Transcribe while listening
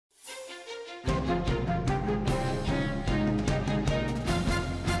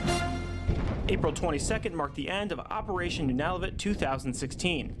April 22nd marked the end of Operation Nunalivut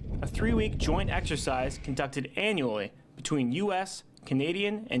 2016, a 3-week joint exercise conducted annually between U.S.,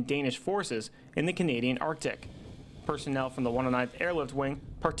 Canadian, and Danish forces in the Canadian Arctic. Personnel from the 109th Airlift Wing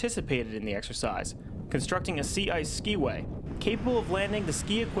participated in the exercise, constructing a sea ice skiway capable of landing the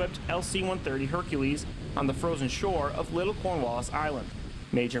ski-equipped LC-130 Hercules on the frozen shore of Little Cornwallis Island.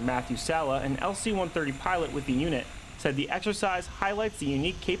 Major Matthew Sala, an LC-130 pilot with the unit, said the exercise highlights the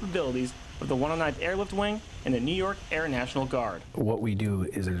unique capabilities of the 109th Airlift Wing and the New York Air National Guard. What we do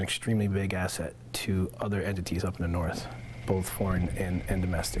is an extremely big asset to other entities up in the north, both foreign and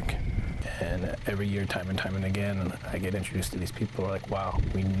domestic. And every year, time and again, I get introduced to these people like, wow,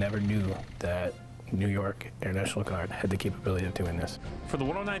 we never knew that New York Air National Guard had the capability of doing this. For the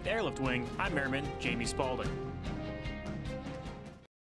 109th Airlift Wing, I'm Airman Jamie Spaulding.